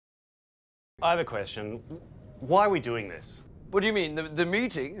I have a question. Why are we doing this? What do you mean, the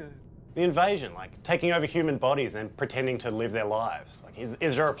meeting? The invasion, like taking over human bodies and then pretending to live their lives. Like, is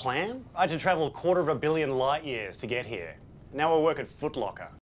there a plan? I had to travel 250 million light years to get here. Now I work at Foot Locker.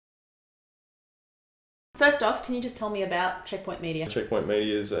 First off, can you just tell me about Checkpoint Media? Checkpoint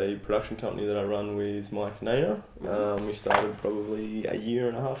Media is a production company that I run with Mike Naina. We started probably a year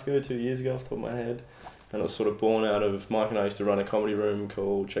and a half ago, 2 years ago off the top of my head. And it was sort of born out of Mike and I used to run a comedy room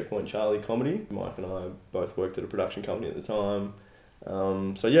called Checkpoint Charlie Comedy. Mike and I both worked at a production company at the time.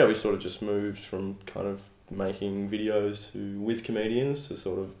 So yeah, we sort of just moved from kind of making videos with comedians to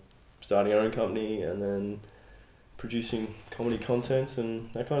sort of starting our own company and then producing comedy content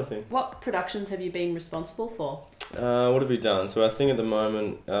and that kind of thing. What productions have you been responsible for? What have we done? So our thing at the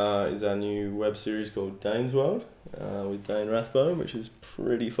moment is our new web series called Dane's World with Dane Rathbone, which is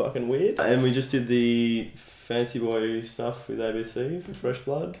pretty fucking weird. And we just did the Fancy Boy stuff with ABC for Fresh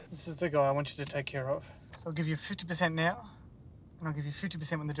Blood. This is the guy I want you to take care of. So I'll give you 50% now, and I'll give you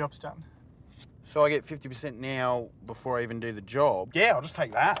 50% when the job's done. So I get 50% now before I even do the job? Yeah, I'll just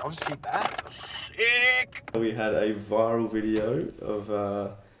take that. I'll just keep that. Sick! We had a viral video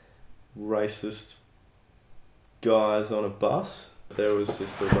of racist guys on a bus. There was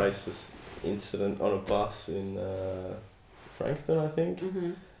just a racist incident on a bus in Frankston, I think,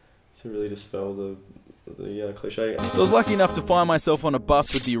 to really dispel the cliche. So I was lucky enough to find myself on a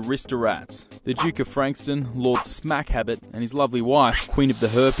bus with the Aristocrats, the Duke of Frankston, Lord Smackhabit, and his lovely wife, Queen of the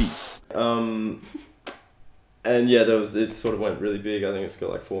Herpes. And yeah, it sort of went really big. I think it's got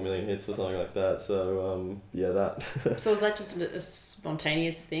like 4 million hits or something like that. So yeah, that. So was that just a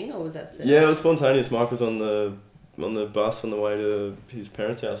spontaneous thing, or was that set? Yeah, it was spontaneous. Mike was on the bus on the way to his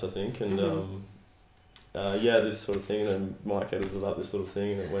parents' house, I think, and yeah, this sort of thing. And then Mike edited up this sort of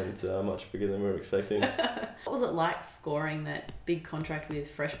thing, and it went much bigger than we were expecting. What was it like scoring that big contract with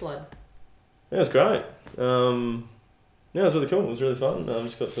Fresh Blood? Yeah, it was great. Yeah, it was really cool. It was really fun. I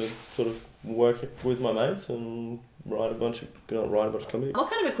just got to sort of work with my mates and write a bunch of comedy. What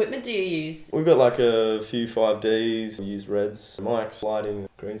kind of equipment do you use? We've got like a few 5Ds. We use Reds, mics, lighting,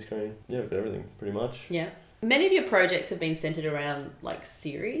 green screen. Yeah, we've got everything pretty much. Yeah. Many of your projects have been centred around like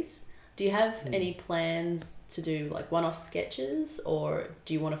series. Do you have any plans to do like one-off sketches, or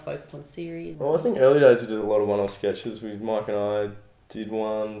do you want to focus on series? Well, I think early days we did a lot of one-off sketches. Mike and I did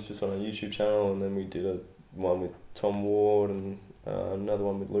one just on a YouTube channel, and then we did one with Tom Ward and another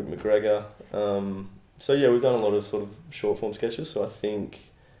one with Luke McGregor. So yeah, we've done a lot of sort of short-form sketches. So I think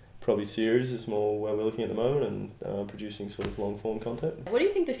probably series is more where we're looking at the moment, and producing sort of long-form content. What do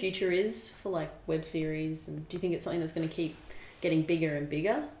you think the future is for like web series, and do you think it's something that's going to keep getting bigger and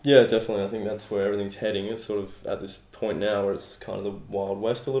bigger? Yeah, definitely. I think that's where everything's heading. It's sort of at this point now where it's kind of the Wild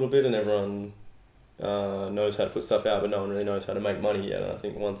West a little bit, and everyone knows how to put stuff out, but no one really knows how to make money yet. And I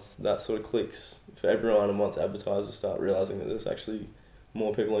think once that sort of clicks for everyone, and once advertisers start realising that there's actually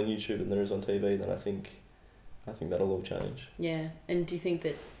more people on YouTube than there is on TV, then I think that'll all change. Yeah, and do you think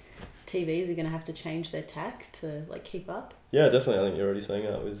that TVs are going to have to change their tack to like keep up? Yeah, definitely. I think you're already seeing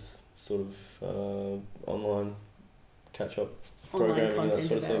that with sort of online catch-up programming and that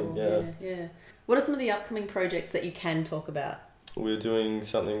sort of thing. Yeah. What are some of the upcoming projects that you can talk about? We're doing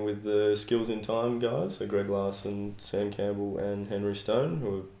something with the Skills in Time guys, so Greg Larson, Sam Campbell and Henry Stone,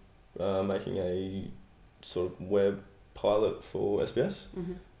 who are making a sort of web pilot for SBS.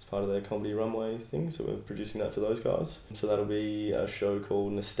 It's part of their comedy runway thing, so we're producing that for those guys. So that'll be a show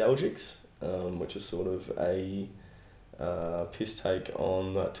called Nostalgics, which is sort of a piss take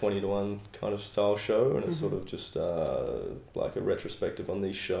on that 20 to 1 kind of style show, and it's sort of just like a retrospective on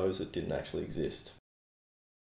these shows that didn't actually exist.